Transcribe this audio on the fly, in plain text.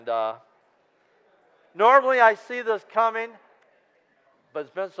And normally I see this coming, but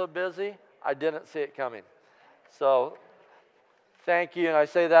it's been so busy, I didn't see it coming. So thank you, and I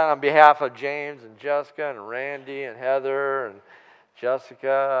say that on behalf of James and Jessica and Randy and Heather and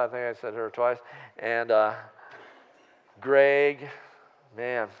Jessica. I think I said her twice. And Greg.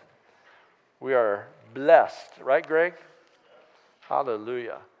 Man, we are blessed. Right, Greg?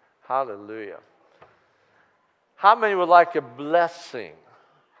 Hallelujah. Hallelujah. How many would like a blessing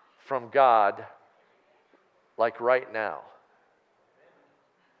from God like right now?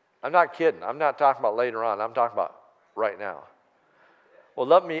 I'm not kidding. I'm not talking about later on. I'm talking about right now. Well,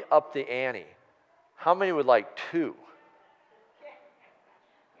 let me up the ante. How many would like 2?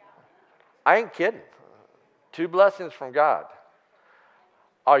 I ain't kidding. 2 blessings from God.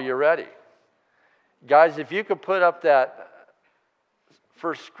 Are you ready? Guys, if you could put up that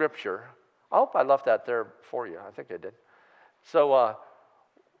first scripture. I hope I left that there for you. I think I did. So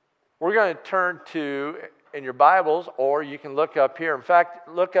we're going to turn to, in your Bibles, or you can look up here. In fact,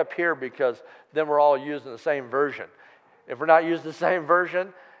 look up here because then we're all using the same version. If we're not using the same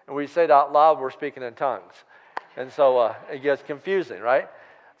version and we say it out loud, we're speaking in tongues. And so it gets confusing, right?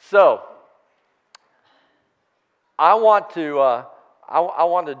 So I want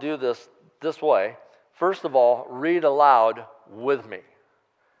to do this way. First of all, read aloud with me.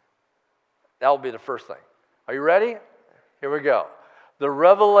 That will be the first thing. Are you ready? Here we go. The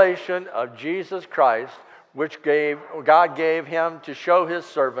revelation of Jesus Christ, which God gave him to show his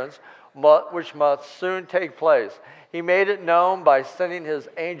servants, which must soon take place. He made it known by sending his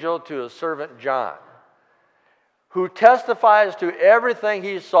angel to his servant John, who testifies to everything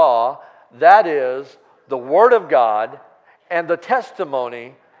he saw, that is, the Word of God and the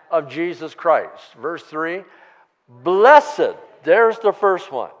testimony of Jesus Christ. Verse 3, blessed, there's the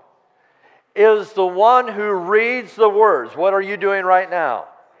first one, is the one who reads the words. What are you doing right now?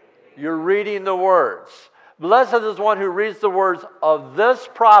 You're reading the words. Blessed is one who reads the words of this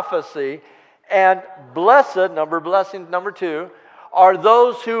prophecy, and blessing number 2, are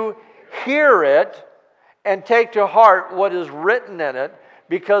those who hear it and take to heart what is written in it,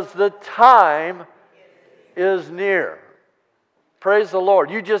 because the time is near. Praise the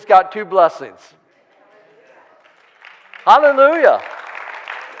Lord. You just got 2 blessings. Hallelujah.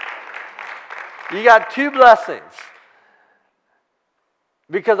 You got 2 blessings.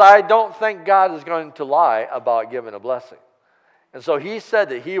 Because I don't think God is going to lie about giving a blessing. And so he said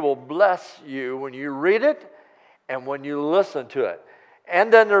that he will bless you when you read it and when you listen to it.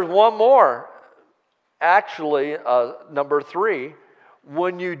 And then there's one more, actually, number 3,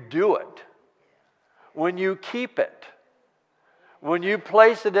 when you do it, when you keep it, when you put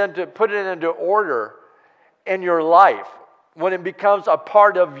it into order in your life, when it becomes a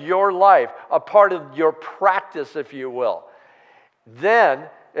part of your life, a part of your practice, if you will. Then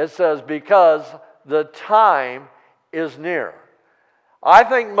it says, because the time is near. I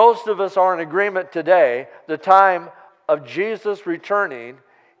think most of us are in agreement today. The time of Jesus returning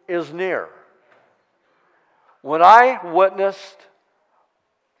is near. When I witnessed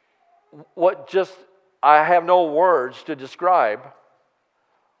I have no words to describe,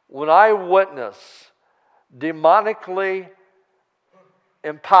 when I witnessed demonically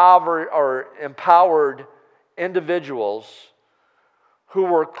empowered individuals who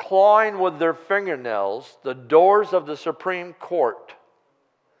were clawing with their fingernails the doors of the Supreme Court,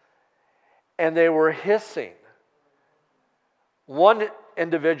 and they were hissing. One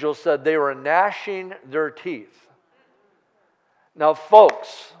individual said they were gnashing their teeth. Now,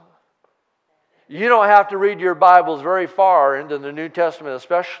 folks, you don't have to read your Bibles very far into the New Testament,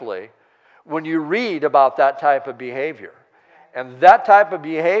 especially when you read about that type of behavior. And that type of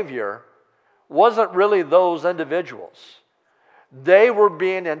behavior wasn't really those individuals. They were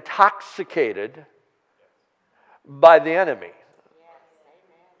being intoxicated by the enemy.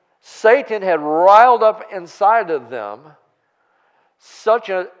 Satan had riled up inside of them such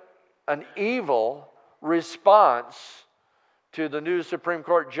an evil response to the new Supreme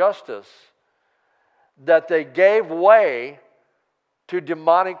Court justice that they gave way to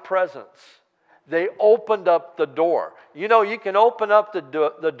demonic presence. They opened up the door. You know, you can open up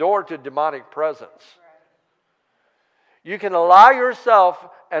the door to demonic presence. You can allow yourself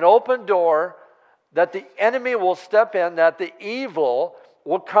an open door that the enemy will step in, that the evil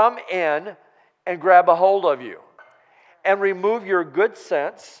will come in and grab a hold of you and remove your good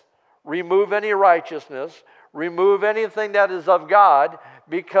sense, remove any righteousness, remove anything that is of God,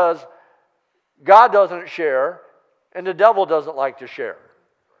 because God doesn't share and the devil doesn't like to share.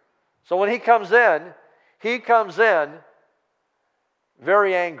 So when he comes in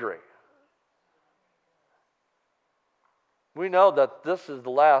very angry. We know that this is the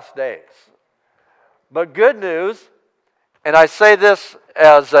last days. But good news, and I say this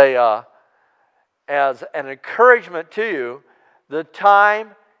as an encouragement to you, the time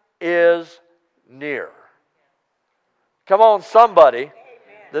is near. Come on, somebody.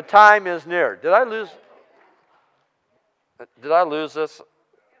 The time is near. Did I lose this?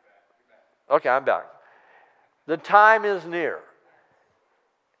 Okay, I'm back. The time is near.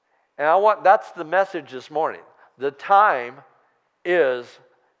 And that's the message this morning. The time is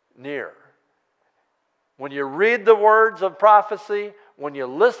near. When you read the words of prophecy, when you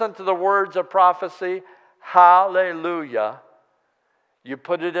listen to the words of prophecy, hallelujah, you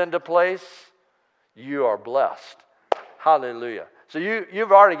put it into place, you are blessed. Hallelujah. So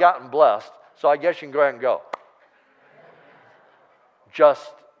you've already gotten blessed, so I guess you can go ahead and go.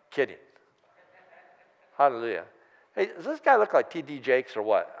 Just kidding. Hallelujah. Hey, does this guy look like T.D. Jakes or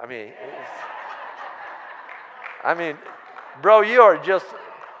what? I mean, bro, you are just...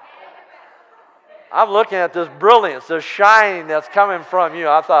 I'm looking at this brilliance, this shining that's coming from you.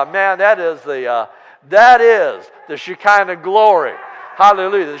 I thought, man, that is the Shekinah glory.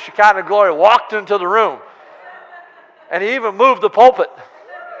 Hallelujah. The Shekinah glory walked into the room. And he even moved the pulpit.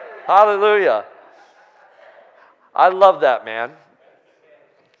 Hallelujah. I love that, man.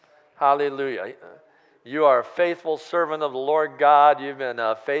 Hallelujah. You are a faithful servant of the Lord God. You've been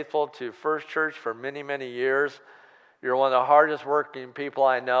faithful to First Church for many, many years. You're one of the hardest working people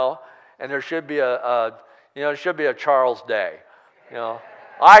I know. And there should be a Charles Day.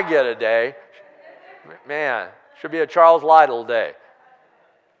 I get a day. Man, should be a Charles Lytle Day.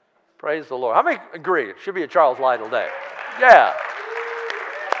 Praise the Lord. How many agree? It should be a Charles Lytle Day. Yeah.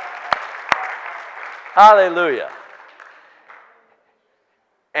 Hallelujah.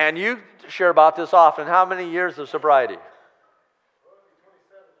 And you share about this often. How many years of sobriety?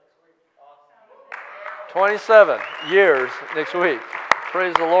 27 years next week.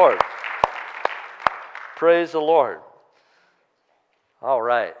 Praise the Lord. Praise the Lord. All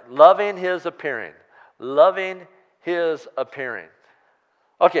right. Loving His appearing. Loving His appearing.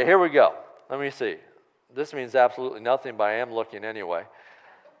 Okay, here we go. Let me see. This means absolutely nothing, but I am looking anyway.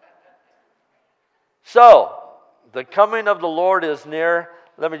 So, the coming of the Lord is near.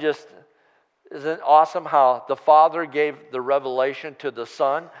 Isn't it awesome how the Father gave the revelation to the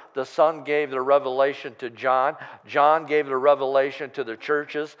Son gave the revelation to John gave the revelation to the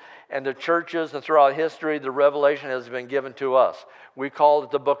churches, and the churches and throughout history, the revelation has been given to us. We call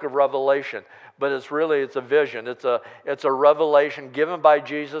it the book of Revelation, but it's a vision. It's a revelation given by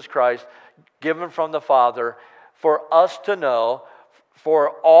Jesus Christ, given from the Father, for us to know, for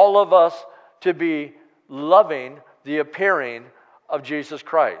all of us to be loving the appearing of Jesus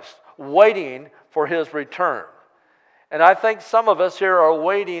Christ, waiting for His return. And I think some of us here are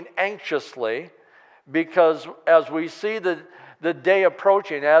waiting anxiously because as we see the day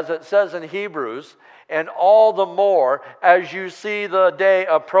approaching, as it says in Hebrews, and all the more as you see the day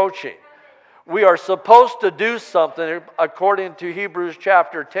approaching. We are supposed to do something according to Hebrews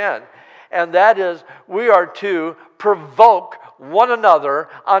chapter 10, and that is we are to provoke one another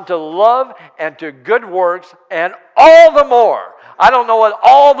unto love and to good works, and all the more. I don't know what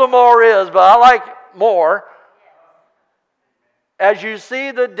all the more is, but I like more. As you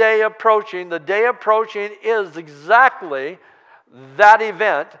see the day approaching is exactly that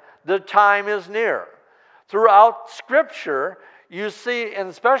event. The time is near. Throughout Scripture, you see, and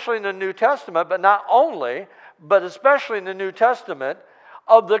especially in the New Testament, but not only, but especially in the New Testament,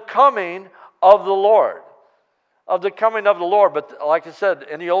 of the coming of the Lord. Of the coming of the Lord. But like I said,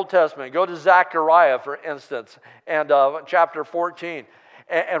 in the Old Testament, go to Zechariah, for instance, and chapter 14,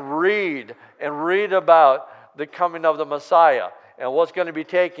 and read about the coming of the Messiah and what's going to be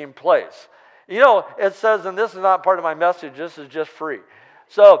taking place. It says, and this is not part of my message, this is just free.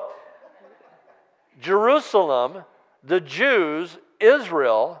 So, Jerusalem, the Jews,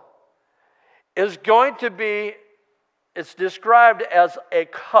 Israel, is going to be, it's described as a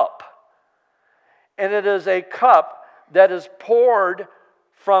cup. And it is a cup that is poured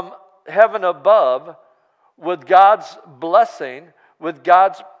from heaven above with God's blessing, with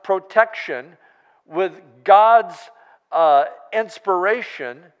God's protection, with God's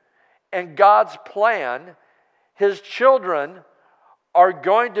inspiration, and God's plan. His children are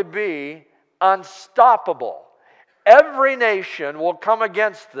going to be unstoppable. Every nation will come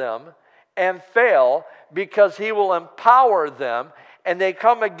against them and fail because He will empower them, and they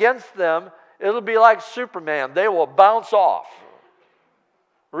come against them. It'll be like Superman. They will bounce off.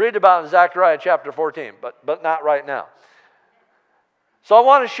 Read about it in Zechariah chapter 14, but not right now. So I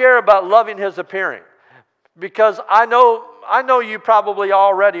want to share about loving His appearing, because I know you probably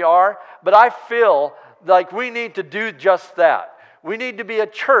already are, but I feel like we need to do just that. We need to be a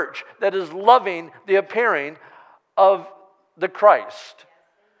church that is loving the appearing of the Christ.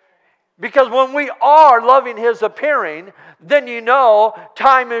 Because when we are loving His appearing, then you know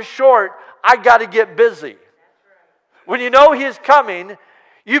time is short. I got to get busy. When you know He's coming,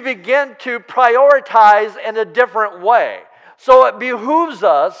 you begin to prioritize in a different way. So it behooves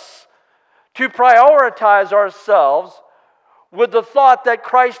us to prioritize ourselves with the thought that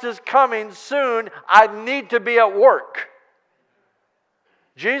Christ is coming soon. I need to be at work.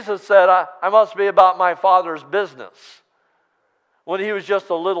 Jesus said, I must be about my Father's business when He was just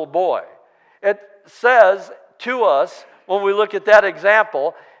a little boy. It says to us, when we look at that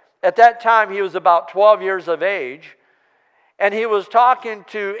example, at that time He was about 12 years of age, and He was talking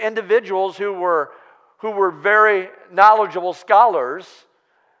to individuals who were very knowledgeable scholars.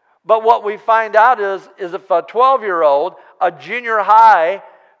 But what we find out is if a 12-year-old, a junior high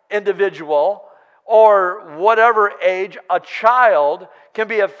individual, or whatever age, a child can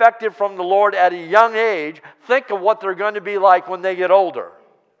be affected from the Lord at a young age, think of what they're going to be like when they get older.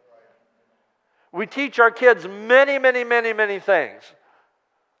 We teach our kids many, many, many, many things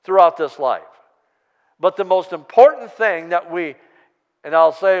throughout this life. But the most important thing that we, and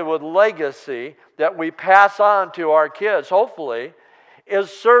I'll say with legacy, that we pass on to our kids, hopefully, is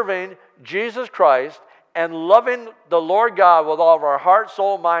serving Jesus Christ and loving the Lord God with all of our heart,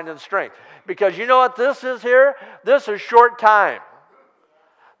 soul, mind, and strength. Because you know what this is here? This is short time.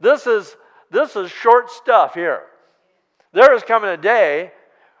 This is short stuff here. There is coming a day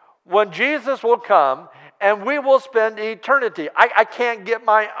when Jesus will come and we will spend eternity. I can't get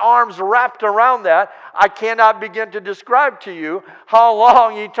my arms wrapped around that. I cannot begin to describe to you how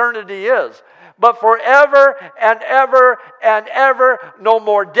long eternity is. But forever and ever and ever, no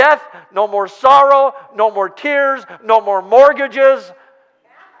more death, no more sorrow, no more tears, no more mortgages,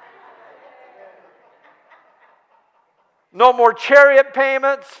 no more chariot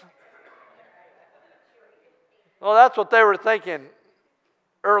payments. Well, that's what they were thinking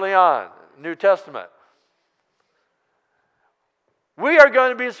early on, New Testament. We are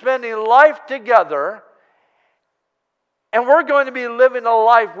going to be spending life together, and we're going to be living a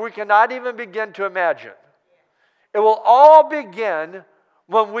life we cannot even begin to imagine. It will all begin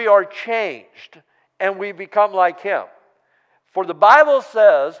when we are changed and we become like Him. For the Bible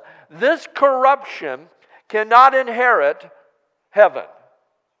says this corruption cannot inherit heaven.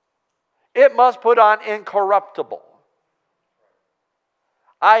 It must put on incorruptible.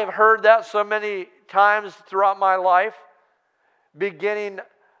 I have heard that so many times throughout my life, beginning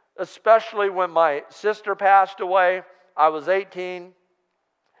especially when my sister passed away. I was 18.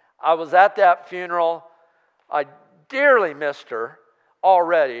 I was at that funeral. I dearly missed her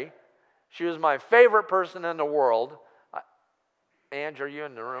already. She was my favorite person in the world. Ange, are you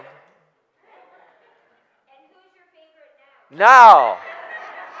in the room? And who's your favorite now?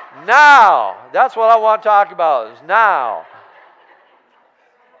 Now. That's what I want to talk about, is now.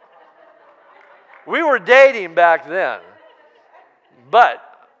 We were dating back then. But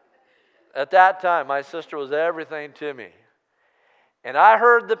at that time, my sister was everything to me. And I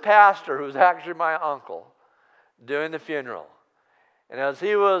heard the pastor, who was actually my uncle, doing the funeral. And as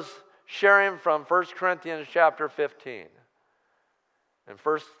he was sharing from 1 Corinthians chapter 15 and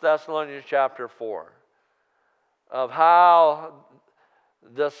 1 Thessalonians chapter 4 of how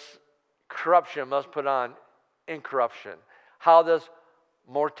this corruption must put on incorruption, how this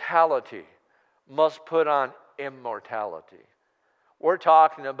mortality must put on immortality. We're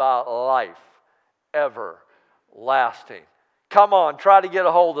talking about life everlasting. Come on, try to get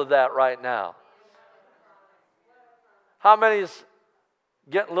a hold of that right now. How many's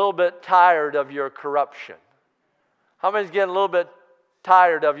getting a little bit tired of your corruption? How many's getting a little bit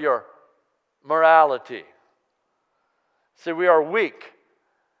tired of your morality? See, we are weak.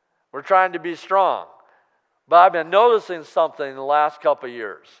 We're trying to be strong. But I've been noticing something in the last couple of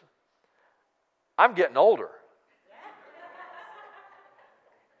years. I'm getting older.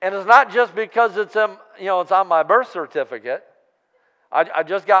 And it's not just because it's on my birth certificate. I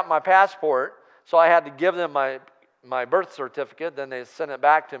just got my passport, so I had to give them my birth certificate. Then they sent it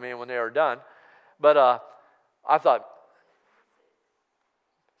back to me when they were done. But I thought,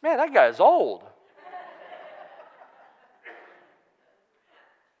 man, that guy's old.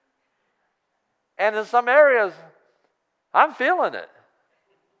 And in some areas, I'm feeling it.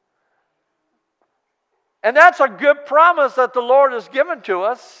 And that's a good promise that the Lord has given to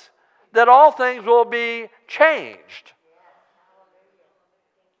us, that all things will be changed.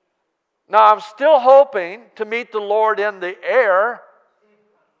 Now, I'm still hoping to meet the Lord in the air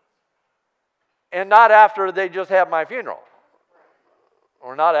and not after they just have my funeral.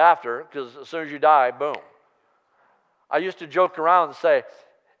 or not after, because as soon as you die, boom. I used to joke around and say,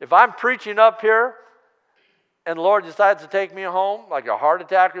 if I'm preaching up here and the Lord decides to take me home, like a heart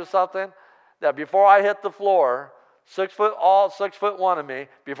attack or something, that before I hit the floor, 6'1" of me,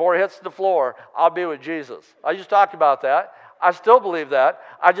 before he hits the floor, I'll be with Jesus. I used to talk about that. I still believe that.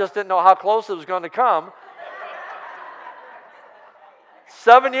 I just didn't know how close it was going to come.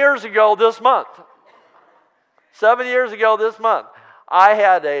 7 years ago this month, I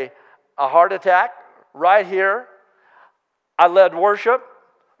had a heart attack right here. I led worship.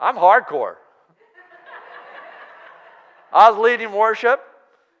 I'm hardcore. I was leading worship.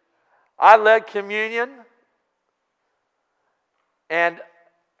 I led communion. And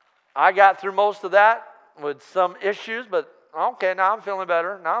I got through most of that with some issues, but okay, now I'm feeling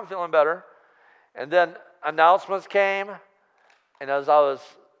better. And then announcements came, and as I was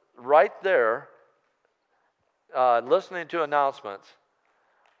right there listening to announcements,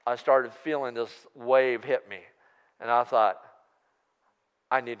 I started feeling this wave hit me. And I thought,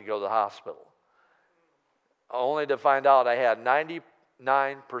 I need to go to the hospital. Only to find out I had 99%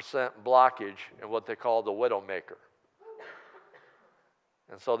 blockage in what they call the widowmaker.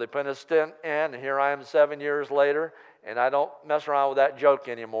 And so they put a stent in, and here I am 7 years later, and I don't mess around with that joke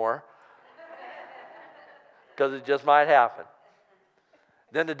anymore because it just might happen.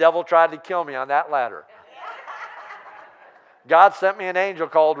 Then the devil tried to kill me on that ladder. God sent me an angel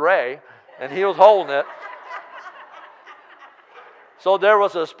called Ray, and he was holding it. So there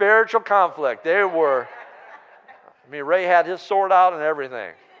was a spiritual conflict. Ray had his sword out and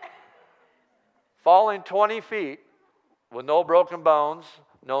everything. Falling 20 feet with no broken bones,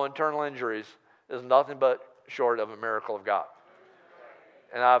 no internal injuries, is nothing but short of a miracle of God.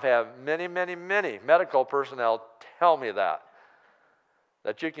 And I've had many, many, many medical personnel tell me that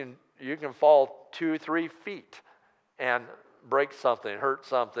you can fall 2-3 feet and break something, hurt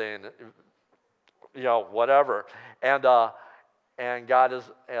something, whatever. And God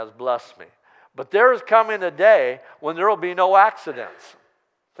has blessed me. But there is coming a day when there will be no accidents.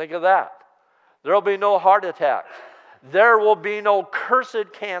 Think of that. There will be no heart attacks. There will be no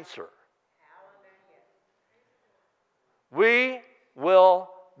cursed cancer. We will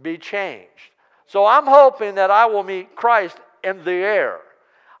be changed. So I'm hoping that I will meet Christ in the air.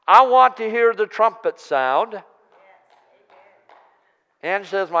 I want to hear the trumpet sound. Ann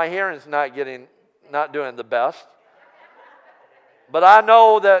says my hearing's not doing the best. But I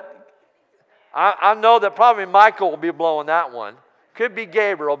know that probably Michael will be blowing that one. Could be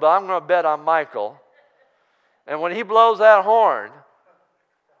Gabriel, but I'm going to bet on Michael. And when he blows that horn,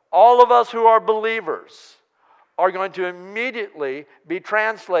 all of us who are believers are going to immediately be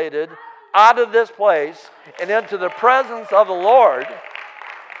translated out of this place and into the presence of the Lord.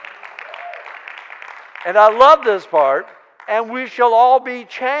 And I love this part. And we shall all be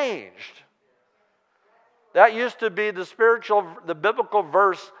changed. That used to be the biblical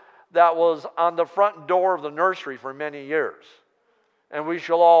verse that was on the front door of the nursery for many years. And we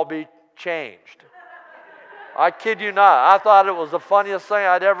shall all be changed. I kid you not. I thought it was the funniest thing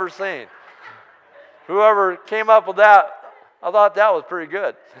I'd ever seen. Whoever came up with that, I thought that was pretty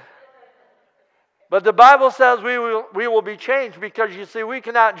good. But the Bible says we will be changed because, you see, we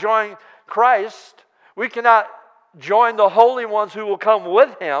cannot join Christ. We cannot join the holy ones who will come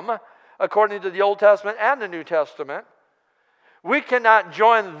with him, according to the Old Testament and the New Testament. We cannot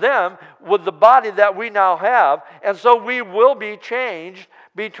join them with the body that we now have, and so we will be changed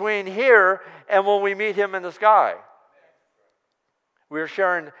between here and when we meet him in the sky. We were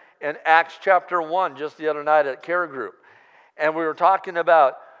sharing in Acts chapter 1 just the other night at Care Group, and we were talking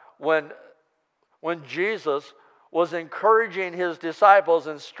about when Jesus was encouraging his disciples,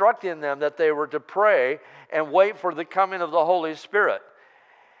 instructing them that they were to pray and wait for the coming of the Holy Spirit.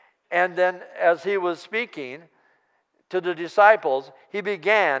 And then as he was speaking to the disciples, he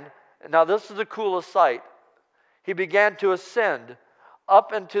began, now this is the coolest sight, he began to ascend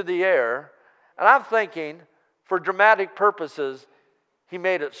up into the air. And I'm thinking, for dramatic purposes, he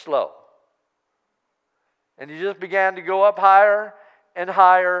made it slow. And he just began to go up higher and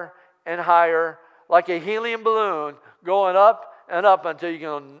higher and higher, like a helium balloon, going up and up until you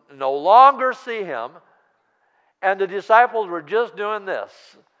can no longer see him. And the disciples were just doing this.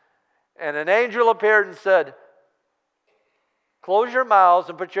 And an angel appeared and said, "Close your mouths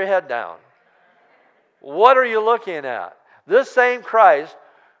and put your head down." What are you looking at? This same Christ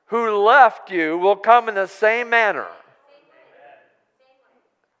who left you will come in the same manner.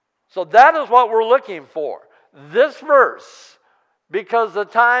 So that is what we're looking for. This verse, because the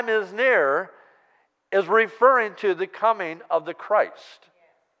time is near, is referring to the coming of the Christ.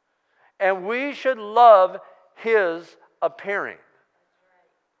 And we should love his appearing.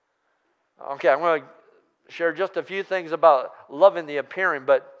 Okay, I'm going to share just a few things about loving the appearing,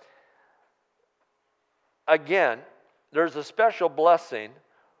 but again, there's a special blessing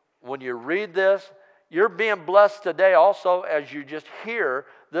when you read this. You're being blessed today also as you just hear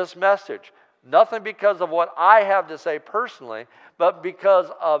this message. Nothing because of what I have to say personally, but because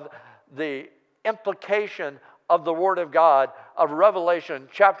of the implication of the Word of God, of Revelation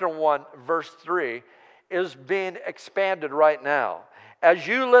chapter 1, verse 3, is being expanded right now. As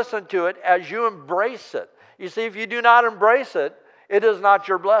you listen to it, as you embrace it. You see, if you do not embrace it, it is not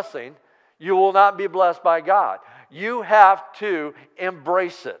your blessing. You will not be blessed by God. You have to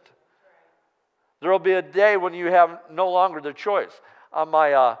embrace it. There will be a day when you have no longer the choice. On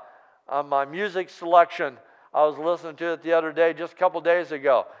my music selection, I was listening to it the other day, just a couple days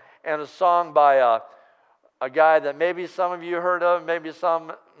ago, and a song by a guy that maybe some of you heard of,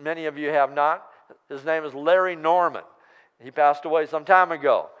 many of you have not. His name is Larry Norman. He passed away some time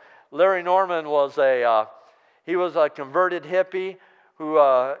ago. Larry Norman was a converted hippie who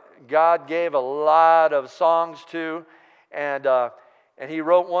God gave a lot of songs to, and he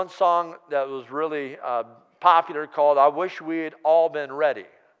wrote one song that was really popular called "I Wish We'd All Been Ready."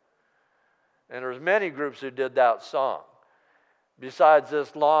 And there's many groups who did that song. Besides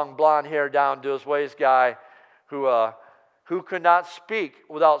this long blonde hair down to his waist guy who could not speak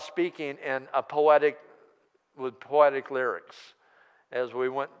without speaking in with poetic lyrics, as we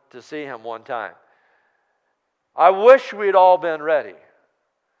went to see him one time. I wish we'd all been ready.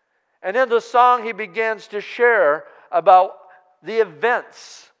 And in the song he begins to share about the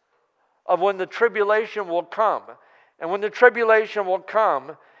events of when the tribulation will come. And when the tribulation will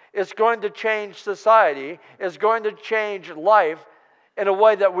come, it's going to change society. It's going to change life in a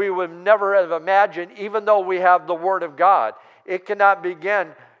way that we would never have imagined, even though we have the Word of God. You cannot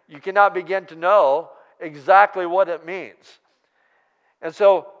begin to know exactly what it means. And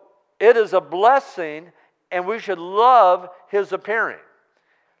so it is a blessing, and we should love His appearing.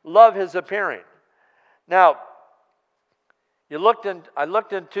 Love His appearing. Now, I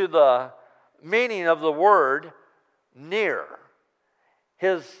looked into the meaning of the word near.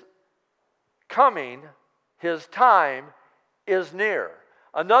 His coming, His time is near.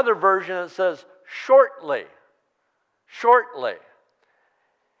 Another version it says shortly. Shortly.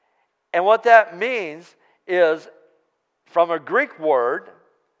 And what that means is from a Greek word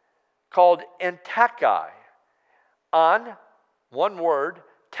called entekai. On, one word,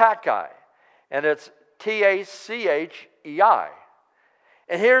 takai. And it's T-A-C-H-E-I.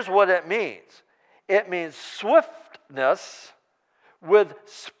 And here's what it means. It means swiftness with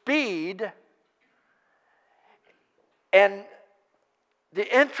speed. And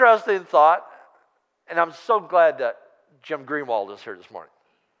the interesting thought, and I'm so glad that Jim Greenwald is here this morning.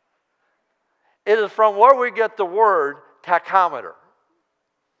 It is from where we get the word tachometer.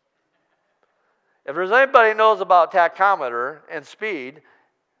 If there's anybody who knows about tachometer and speed,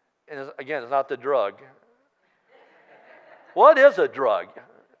 and again, it's not the drug. What is a drug?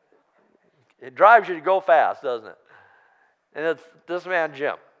 It drives you to go fast, doesn't it? And it's this man,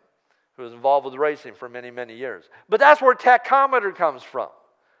 Jim, who was involved with racing for many, many years. But that's where tachometer comes from.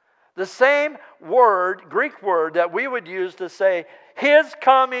 The same word, Greek word, that we would use to say, His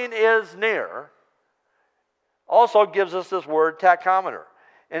coming is near, also gives us this word tachometer.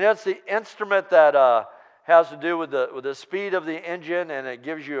 And it's the instrument that has to do with the speed of the engine, and it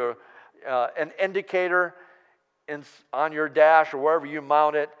gives you an indicator on your dash or wherever you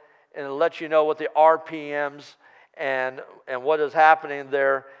mount it, and it lets you know what the RPMs and what is happening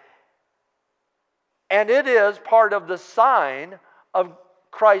there. And it is part of the sign of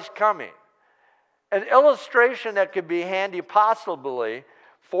Christ's coming. An illustration that could be handy possibly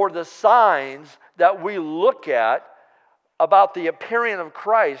for the signs that we look at about the appearing of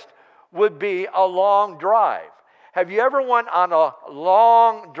Christ would be a long drive. Have you ever went on a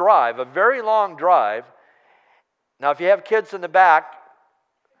long drive, a very long drive? Now, if you have kids in the back,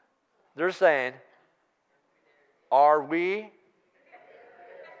 they're saying, are we?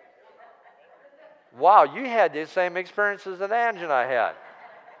 Wow, you had the same experiences that Ange and I had.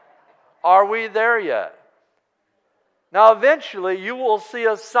 Are we there yet? Now, eventually, you will see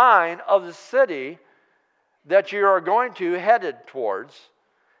a sign of the city that you are going to headed towards.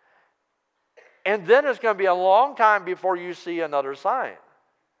 And then it's going to be a long time before you see another sign.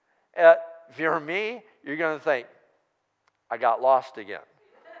 If you're me, you're going to think, I got lost again.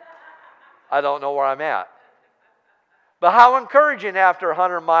 I don't know where I'm at. But how encouraging after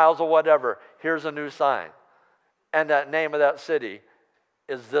 100 miles or whatever, here's a new sign. And that name of that city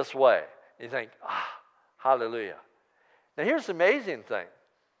is this way. You think, hallelujah. Now here's the amazing thing.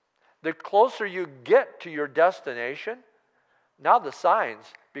 The closer you get to your destination, now the signs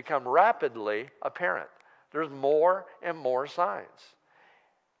become rapidly apparent. There's more and more signs.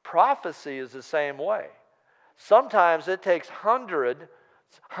 Prophecy is the same way. Sometimes it takes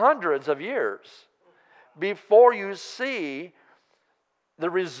hundreds of years before you see the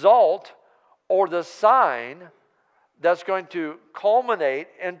result or the sign that's going to culminate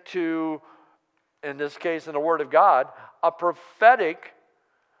into, in this case, in the Word of God, a prophetic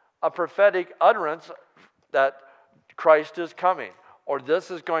utterance that Christ is coming, or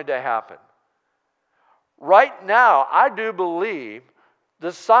this is going to happen. Right now, I do believe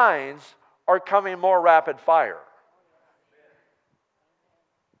the signs are coming more rapid fire.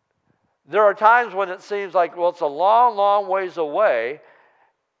 There are times when it seems like, well, it's a long, long ways away,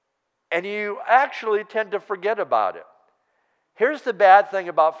 and you actually tend to forget about it. Here's the bad thing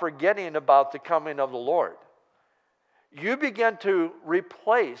about forgetting about the coming of the Lord. You begin to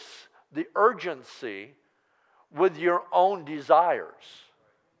replace the urgency with your own desires.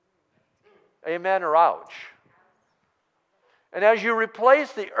 Amen or ouch? And as you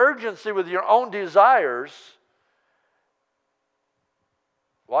replace the urgency with your own desires,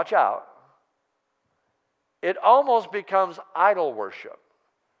 watch out, it almost becomes idol worship.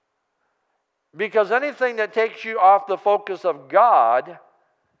 Because anything that takes you off the focus of God,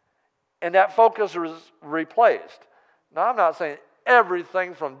 and that focus is replaced. Now, I'm not saying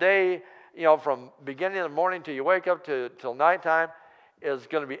everything from from beginning of the morning till you wake up till nighttime is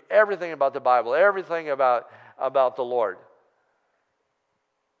going to be everything about the Bible, everything about the Lord.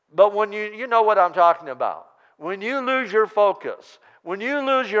 But when you know what I'm talking about. When you lose your focus, when you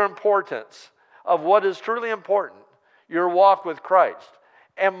lose your importance of what is truly important, your walk with Christ.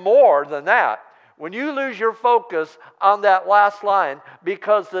 And more than that, when you lose your focus on that last line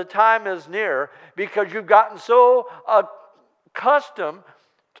because the time is near, because you've gotten so accustomed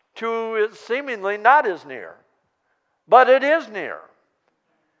to it seemingly not as near. But it is near.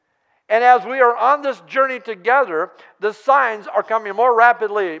 And as we are on this journey together, the signs are coming more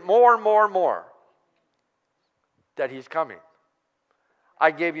rapidly, more and more and more, that He's coming.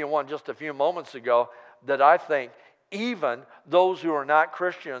 I gave you one just a few moments ago that I think even those who are not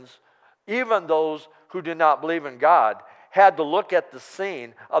Christians, even those who do not believe in God, had to look at the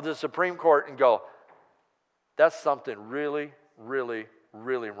scene of the Supreme Court and go, that's something really, really,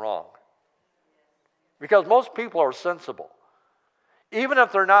 really wrong. Because most people are sensible. Even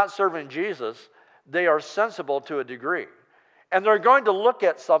if they're not serving Jesus, they are sensible to a degree. And they're going to look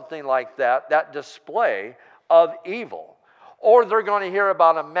at something like that display of evil. Or they're going to hear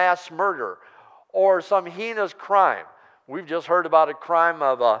about a mass murder or some heinous crime. We've just heard about a crime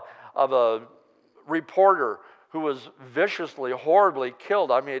of a reporter who was viciously, horribly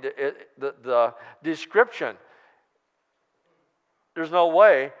killed. I mean, the description, there's no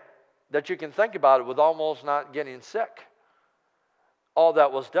way that you can think about it with almost not getting sick. All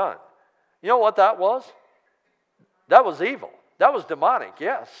that was done. You know what that was? That was evil. That was demonic,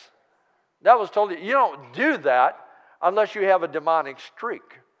 yes. That was totally, you don't do that unless you have a demonic streak.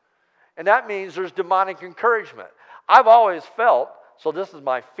 And that means there's demonic encouragement. I've always felt, so this is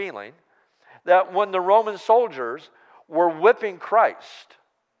my feeling, that when the Roman soldiers were whipping Christ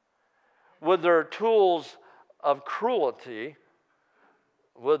with their tools of cruelty,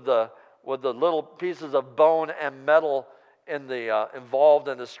 with the little pieces of bone and metal involved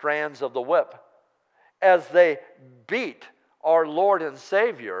in the strands of the whip, as they beat our Lord and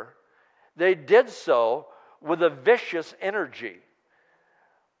Savior, they did so with a vicious energy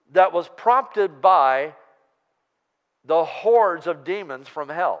that was prompted by the hordes of demons from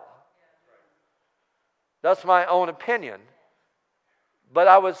hell. That's my own opinion. But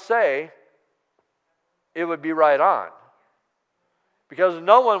I would say it would be right on. Because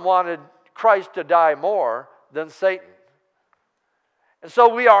no one wanted Christ to die more than Satan. And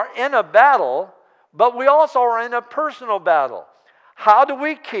so we are in a battle, but we also are in a personal battle. How do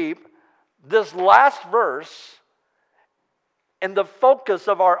we keep this last verse in the focus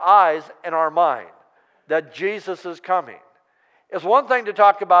of our eyes and our mind, that Jesus is coming? It's one thing to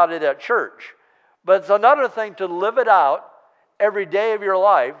talk about it at church, but it's another thing to live it out every day of your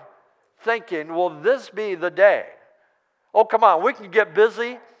life, thinking, will this be the day? Oh, come on, we can get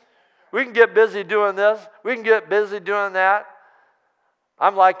busy. We can get busy doing this. We can get busy doing that.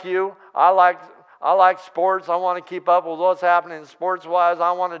 I'm like you. I like sports. I want to keep up with what's happening sports-wise.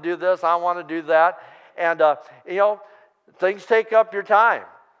 I want to do this. I want to do that. And, things take up your time.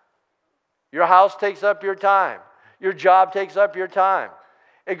 Your house takes up your time. Your job takes up your time.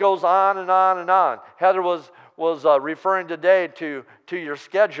 It goes on and on and on. Heather was referring today to your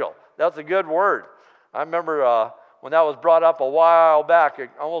schedule. That's a good word. I remember when that was brought up a while back,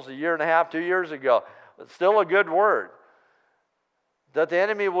 almost a year and a half, 2 years ago. It's still a good word. that the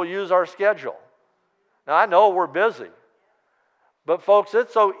enemy will use our schedule. Now, I know we're busy. But folks,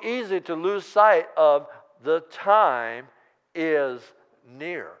 it's so easy to lose sight of the time is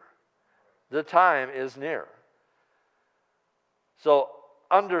near. The time is near. So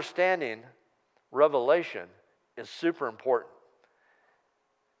understanding Revelation is super important.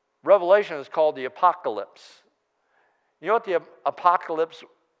 Revelation is called the apocalypse. You know what the apocalypse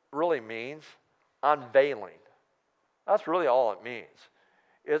really means? Unveiling. That's really all it means.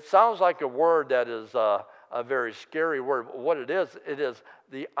 It sounds like a word that is a very scary word. But what it is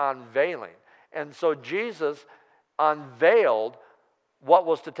the unveiling. And so Jesus unveiled what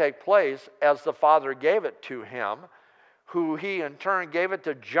was to take place as the Father gave it to him, who he in turn gave it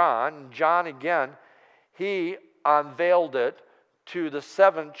to John. John again, he unveiled it to the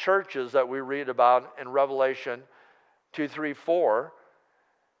 7 churches that we read about in Revelation 2, 3, 4.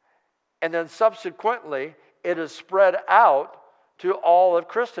 And then subsequently, it is spread out to all of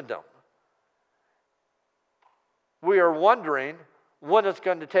Christendom. We are wondering when it's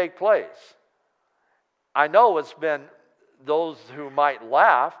going to take place. I know it's been those who might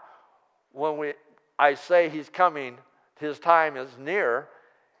laugh when I say he's coming, his time is near,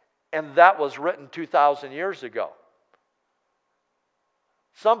 and that was written 2,000 years ago.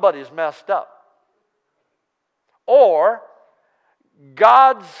 Somebody's messed up. Or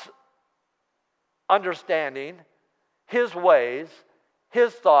God's understanding, his ways,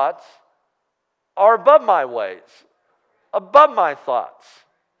 his thoughts are above my ways, above my thoughts.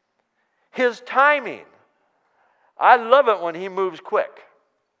 His timing. I love it when he moves quick.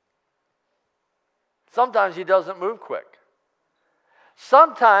 Sometimes he doesn't move quick.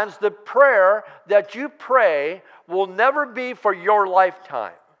 Sometimes the prayer that you pray will never be for your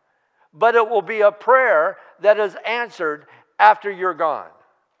lifetime, but it will be a prayer that is answered after you're gone.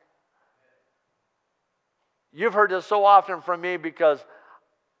 You've heard this so often from me because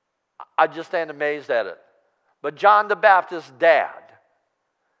I just stand amazed at it. But John the Baptist's dad,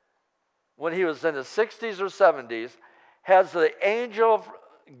 when he was in his 60s or 70s, has the angel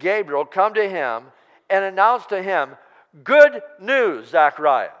Gabriel come to him and announce to him, good news,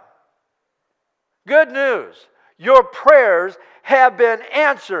 Zechariah. Good news. Your prayers have been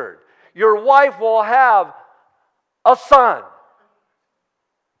answered. Your wife will have a son.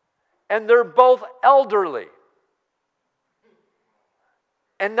 And they're both elderly.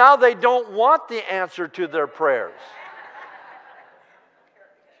 And now they don't want the answer to their prayers.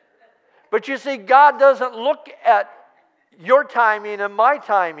 But you see, God doesn't look at your timing and my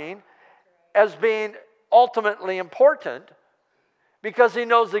timing as being ultimately important, because he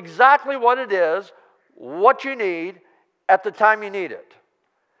knows exactly what it is, what you need at the time you need it.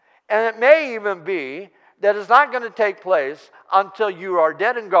 And it may even be that it's not going to take place until you are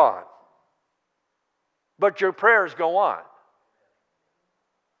dead and gone. But your prayers go on.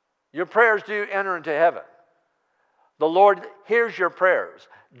 Your prayers do enter into heaven. The Lord hears your prayers.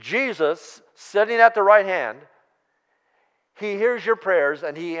 Jesus, sitting at the right hand, he hears your prayers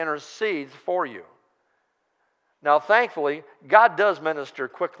and he intercedes for you. Now, thankfully, God does minister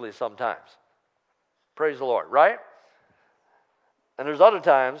quickly sometimes. Praise the Lord, right? And there's other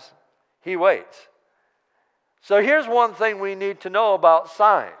times he waits. So here's one thing we need to know about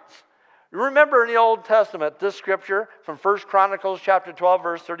signs. You remember in the Old Testament, this scripture from 1 Chronicles chapter 12,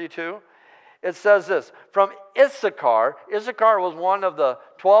 verse 32? It says this, from Issachar was one of the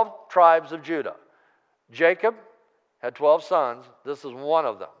 12 tribes of Judah. Jacob had 12 sons. This is one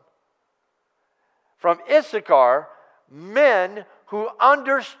of them. From Issachar, men who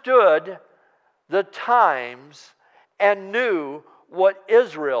understood the times and knew what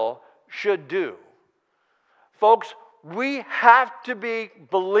Israel should do. Folks, we have to be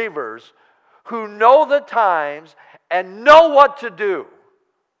believers who know the times and know what to do.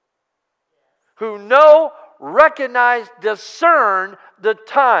 Who know, recognize, discern the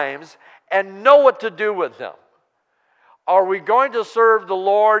times and know what to do with them. Are we going to serve the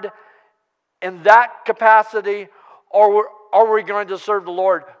Lord in that capacity, or are we going to serve the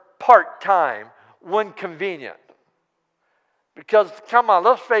Lord part-time when convenient? Because, come on,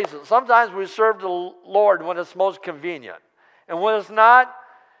 let's face it, sometimes we serve the Lord when it's most convenient. And when it's not,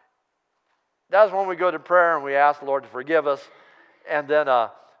 that's when we go to prayer and we ask the Lord to forgive us, and then,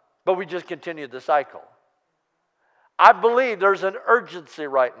 but we just continue the cycle. I believe there's an urgency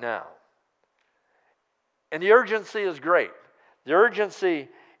right now. And the urgency is great. The urgency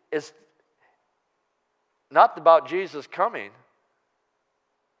is not about Jesus coming.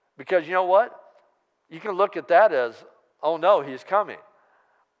 Because you know what? You can look at that as, oh no, he's coming.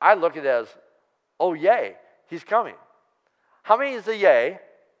 I look at it as, oh yay, he's coming. How many is a yay?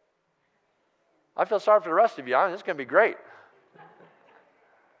 I feel sorry for the rest of you. It's going to be great.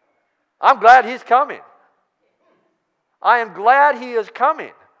 I'm glad he's coming. I am glad he is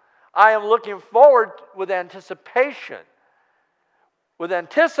coming. I am looking forward with anticipation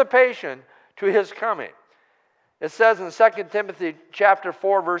to his coming. It says in 2 Timothy chapter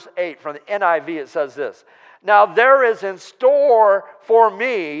 4, verse 8, from the NIV, it says this, "Now there is in store for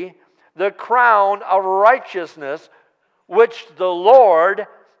me the crown of righteousness, which the Lord,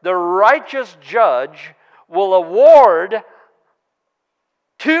 the righteous judge, will award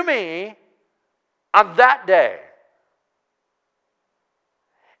to me on that day.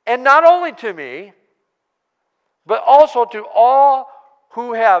 And not only to me, but also to all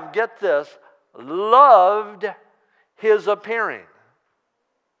who have," get this, "loved his appearing."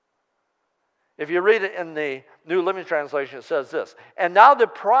 If you read it in the New Living Translation, it says this, "And now the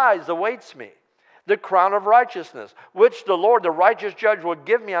prize awaits me, the crown of righteousness, which the Lord, the righteous judge, will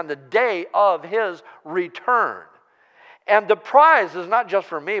give me on the day of his return." And the prize is not just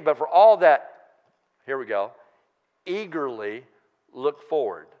for me, but for all that, here we go, eagerly look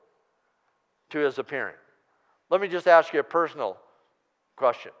forward to his appearing. Let me just ask you a personal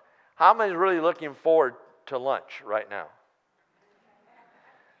question. How many is really looking forward to lunch right now?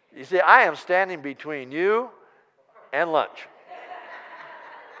 You see, I am standing between you and lunch.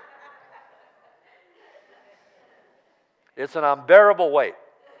 It's an unbearable weight.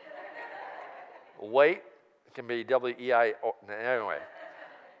 Weight can be W-E-I, anyway.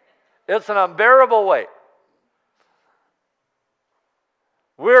 It's an unbearable weight.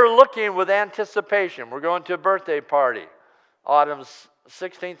 We're looking with anticipation. We're going to a birthday party, Autumn's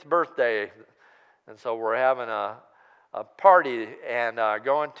 16th birthday. And so we're having a party and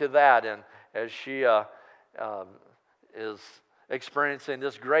going to that. And as she is experiencing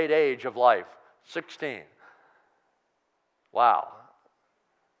this great age of life, 16. Wow.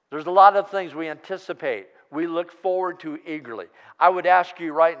 There's a lot of things we anticipate, we look forward to eagerly. I would ask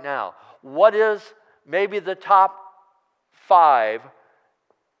you right now, what is maybe the top 5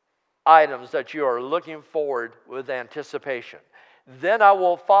 items that you are looking forward with anticipation? Then I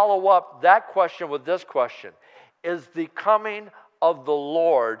will follow up that question with this question. Is the coming of the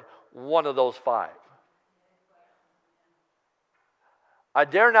Lord one of those 5? I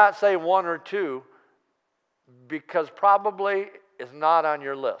dare not say 1 or 2, because probably it's not on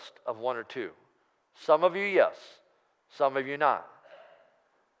your list of 1 or 2. Some of you, yes. Some of you, not.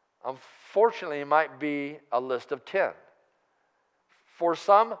 Unfortunately, it might be a list of 10. For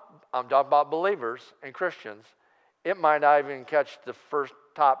some, I'm talking about believers and Christians, it might not even catch the first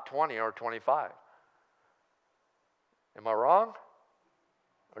top 20 or 25. Am I wrong?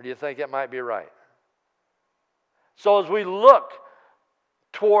 Or do you think it might be right? So as we look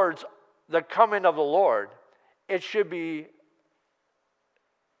towards the coming of the Lord, it should be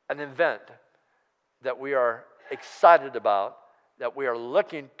an event that we are excited about, that we are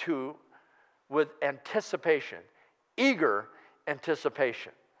looking to with anticipation, eager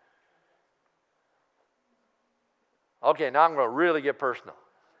anticipation. Okay, now I'm going to really get personal.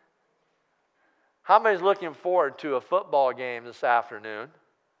 How many is looking forward to a football game this afternoon?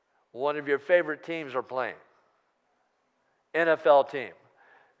 One of your favorite teams are playing. NFL team.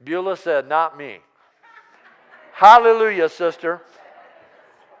 Beulah said, not me. Hallelujah, sister.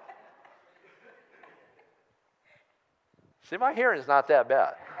 See, my hearing is not that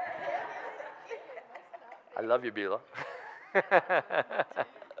bad. I love you, Beulah.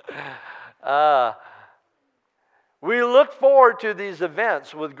 We look forward to these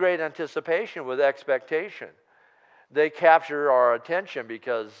events with great anticipation, with expectation. They capture our attention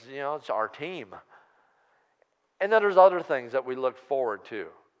because, it's our team. And then there's other things that we look forward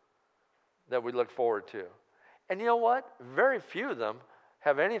to. And you know what? Very few of them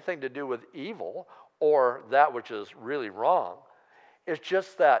have anything to do with evil or that which is really wrong. It's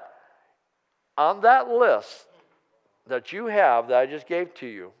just that on that list that you have, that I just gave to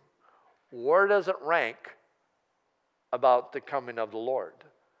you, where does it rank about the coming of the Lord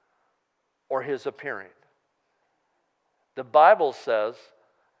or his appearing? The Bible says,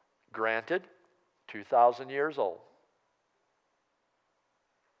 granted, 2,000 years old.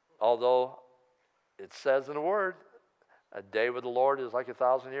 Although it says in the Word, a day with the Lord is like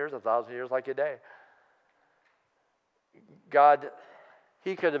 1,000 years, 1,000 years like a day. God,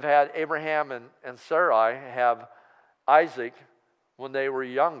 he could have had Abraham and Sarai have Isaac when they were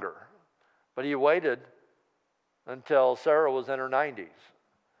younger, but he waited until Sarah was in her 90s.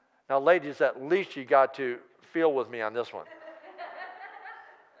 Now, ladies, at least you got to feel with me on this one.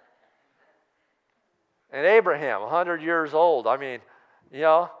 And Abraham, 100 years old, he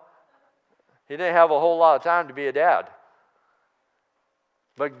didn't have a whole lot of time to be a dad.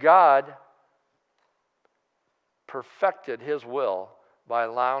 But God perfected his will by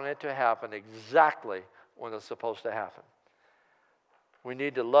allowing it to happen exactly when it's supposed to happen. We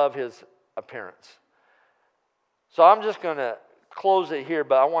need to love his appearance. So I'm just going to close it here,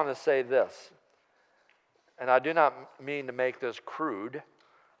 but I want to say this. And I do not mean to make this crude,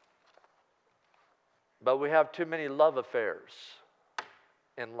 but we have too many love affairs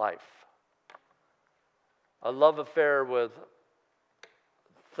in life. A love affair with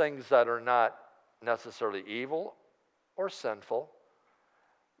things that are not necessarily evil or sinful,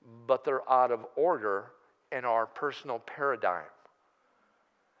 but they're out of order in our personal paradigm.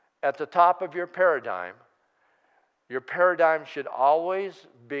 At the top of your paradigm should always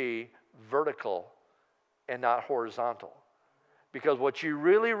be vertical and not horizontal. Because what you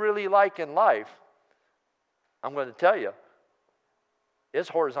really, really like in life, I'm going to tell you, is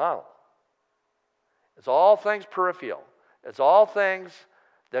horizontal. It's all things peripheral. It's all things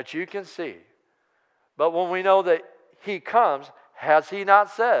that you can see. But when we know that he comes, has he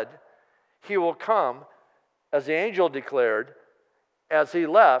not said, he will come, as the angel declared, as he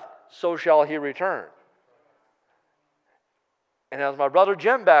left, so shall he return. And as my brother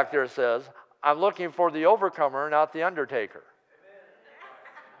Jim back there says, I'm looking for the overcomer, not the undertaker.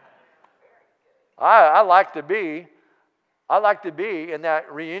 I like to be in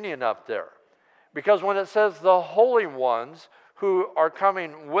that reunion up there. Because when it says the holy ones who are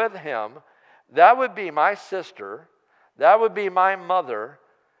coming with him, that would be my sister, that would be my mother.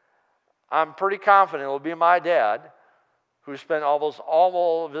 I'm pretty confident it will be my dad, who spent almost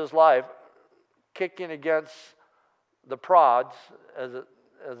all of his life kicking against the prods, as it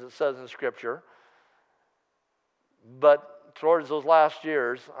says in Scripture. But towards those last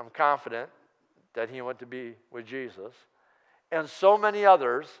years, I'm confident that he went to be with Jesus. And so many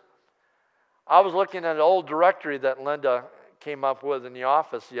others. I was looking at an old directory that Linda came up with in the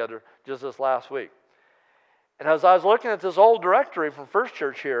office just this last week. And as I was looking at this old directory from First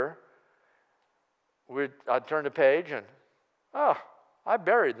Church here, I turned a page and, I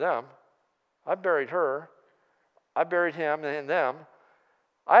buried them. I buried her. I buried him and them.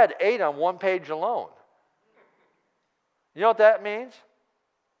 I had 8 on one page alone. You know what that means?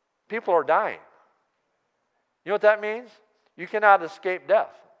 People are dying. You know what that means? You cannot escape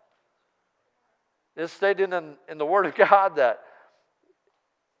death. It's stated in the Word of God that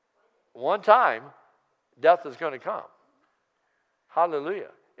one time death is going to come. Hallelujah.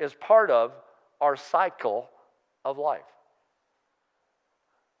 It's part of our cycle of life.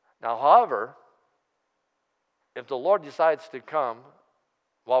 Now, however, if the Lord decides to come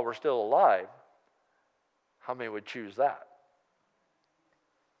while we're still alive, how many would choose that?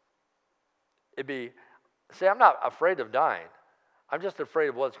 I'm not afraid of dying. I'm just afraid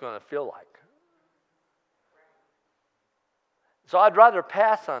of what it's going to feel like. So I'd rather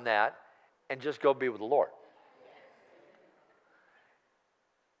pass on that and just go be with the Lord.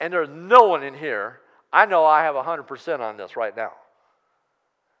 And there's no one in here, I know I have 100% on this right now.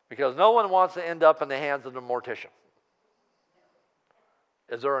 Because no one wants to end up in the hands of the mortician.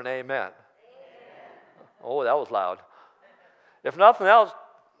 Is there an amen? Amen. Oh, that was loud. If nothing else,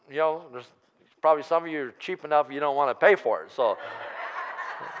 there's probably some of you are cheap enough you don't want to pay for it. So,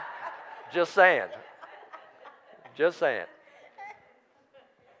 just saying. Just saying.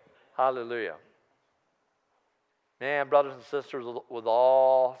 Hallelujah. Man, brothers and sisters, with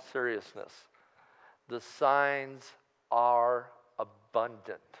all seriousness, the signs are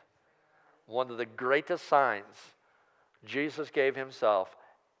abundant. One of the greatest signs Jesus gave himself,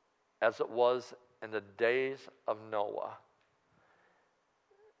 as it was in the days of Noah.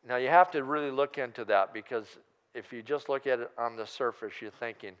 Now you have to really look into that, because if you just look at it on the surface, you're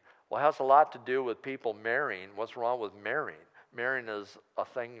thinking, well, it has a lot to do with people marrying. What's wrong with marrying? Marrying is a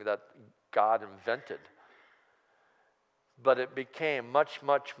thing that God invented. But it became much,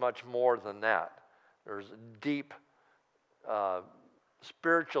 much, much more than that. There's deep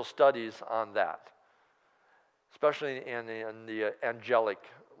spiritual studies on that, especially in the angelic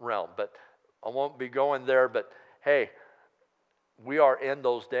realm. But I won't be going there, but hey, we are in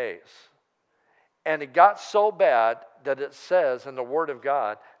those days. And it got so bad that it says in the Word of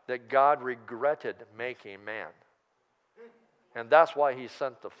God that God regretted making man. And that's why he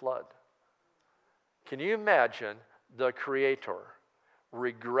sent the flood. Can you imagine the Creator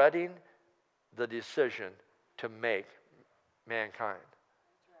regretting the decision to make mankind?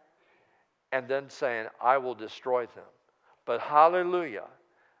 And then saying, I will destroy them. But hallelujah,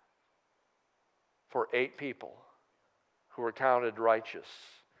 for 8 people who were counted righteous,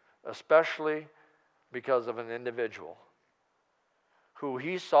 especially because of an individual who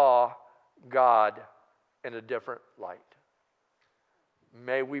he saw God in a different light.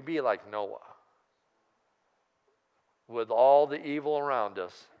 May we be like Noah. with all the evil around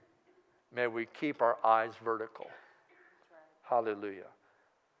us, may we keep our eyes vertical. Hallelujah.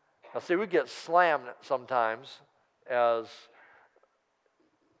 Now see, we get slammed sometimes as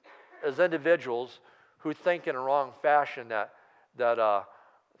individuals who think in a wrong fashion that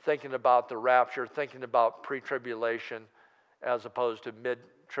thinking about the rapture, thinking about pre-tribulation as opposed to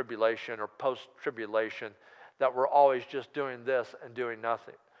mid-tribulation or post-tribulation, that we're always just doing this and doing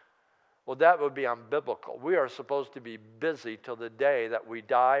nothing. Well, that would be unbiblical. We are supposed to be busy till the day that we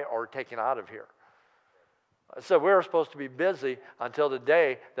die or are taken out of here. So we're supposed to be busy until the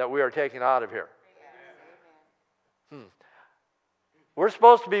day that we are taken out of here. We're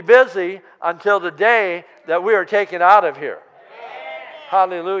supposed to be busy until the day that we are taken out of here.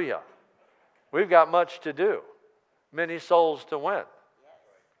 Hallelujah. We've got much to do. Many souls to win.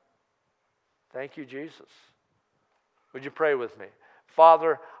 Thank you, Jesus. Would you pray with me?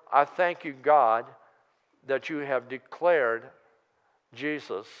 Father, I thank you, God, that you have declared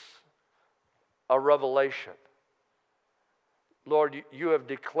Jesus a revelation. Lord, you have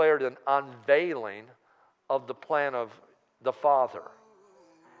declared an unveiling of the plan of the Father.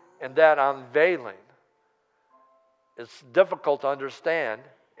 And that unveiling is difficult to understand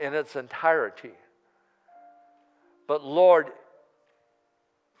in its entirety. But Lord,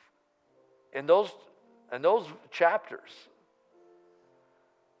 in those chapters,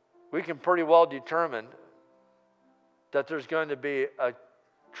 we can pretty well determine that there's going to be a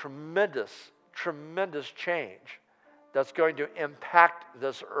tremendous change that's going to impact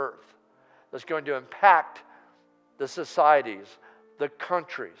this earth, that's going to impact the societies, the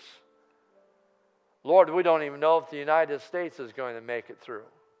countries. Lord, we don't even know if the United States is going to make it through.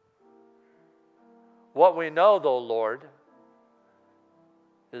 What we know, though, Lord,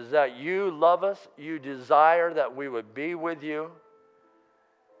 is that you love us, you desire that we would be with you.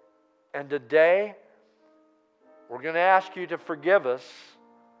 And today, we're going to ask you to forgive us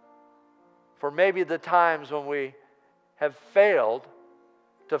for maybe the times when we have failed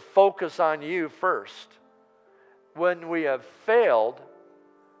to focus on you first, when we have failed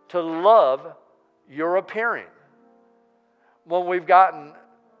to love your appearing, when we've gotten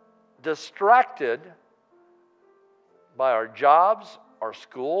distracted by our jobs, our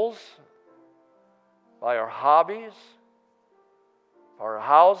schools, by our hobbies, our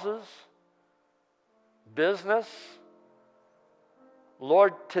houses, business.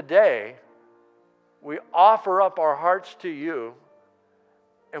 Lord, today we offer up our hearts to you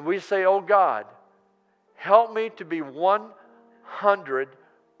and we say, oh God, help me to be 100%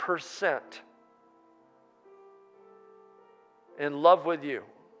 in love with you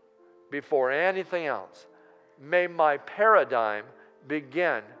before anything else. May my paradigm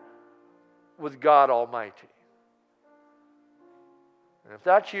begin with God Almighty. And if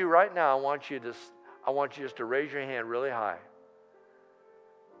that's you right now, I want you just to raise your hand really high.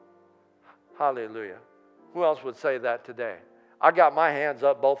 Hallelujah. Who else would say that today? I got my hands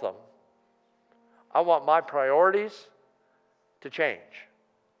up, both of them. I want my priorities to change.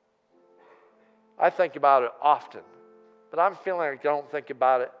 I think about it often, but I'm feeling like I don't think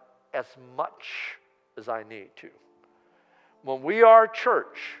about it as much as I need to. When we are a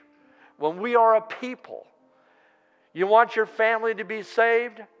church, when we are a people, you want your family to be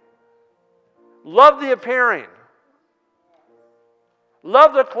saved? Love the appearing.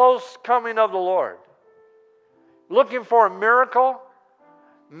 Love the close coming of the Lord. Looking for a miracle?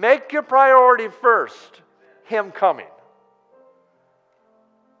 Make your priority first Him coming.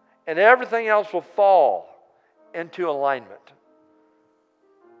 And everything else will fall into alignment.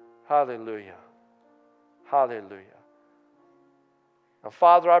 Hallelujah. Hallelujah. Now,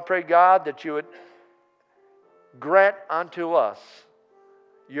 Father, I pray, God, that you would grant unto us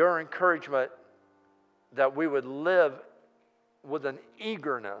your encouragement that we would live with an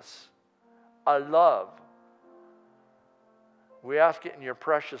eagerness, a love. We ask it in your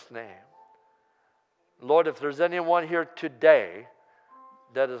precious name. Lord, if there's anyone here today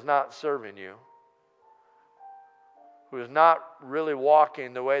that is not serving you, who is not really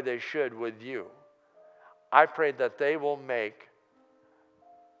walking the way they should with you, I pray that they will make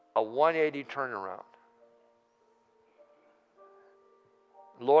a 180 turnaround.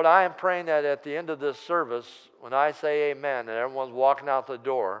 Lord, I am praying that at the end of this service, when I say amen, and everyone's walking out the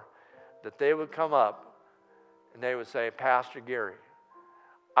door, that they would come up and they would say, Pastor Gary,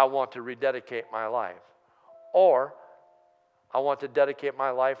 I want to rededicate my life. Or, I want to dedicate my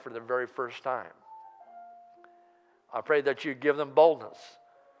life for the very first time. I pray that you give them boldness.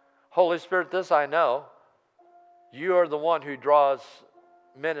 Holy Spirit, this I know. You are the one who draws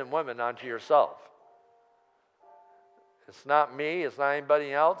men and women unto yourself. It's not me. It's not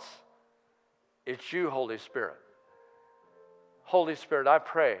anybody else. It's you, Holy Spirit. Holy Spirit, I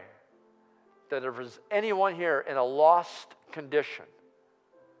pray that if there's anyone here in a lost condition,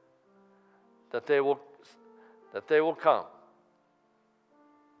 that they will come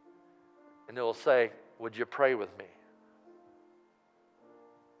and they will say, would you pray with me?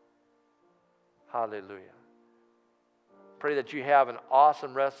 Hallelujah. Pray that you have an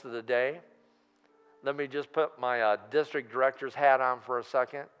awesome rest of the day. Let me just put my district director's hat on for a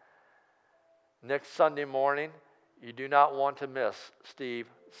second. Next Sunday morning, you do not want to miss Steve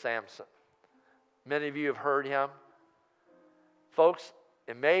Sampson. Many of you have heard him. Folks,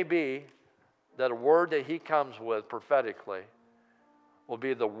 it may be that a word that he comes with prophetically will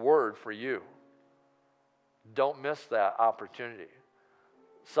be the word for you. Don't miss that opportunity.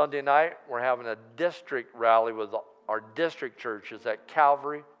 Sunday night, we're having a district rally with our district churches at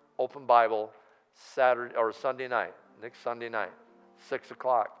Calvary Open Bible Saturday or Sunday night, next Sunday night, 6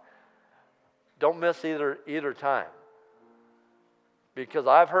 o'clock. Don't miss either time, because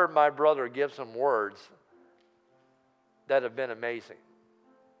I've heard my brother give some words that have been amazing.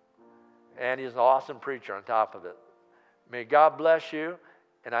 And he's an awesome preacher on top of it. May God bless you.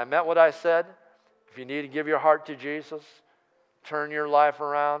 And I meant what I said. If you need to give your heart to Jesus, turn your life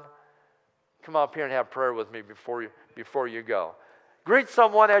around, come up here and have prayer with me before you go. Greet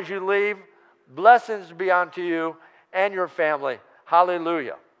someone as you leave. Blessings be unto you and your family.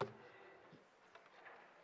 Hallelujah.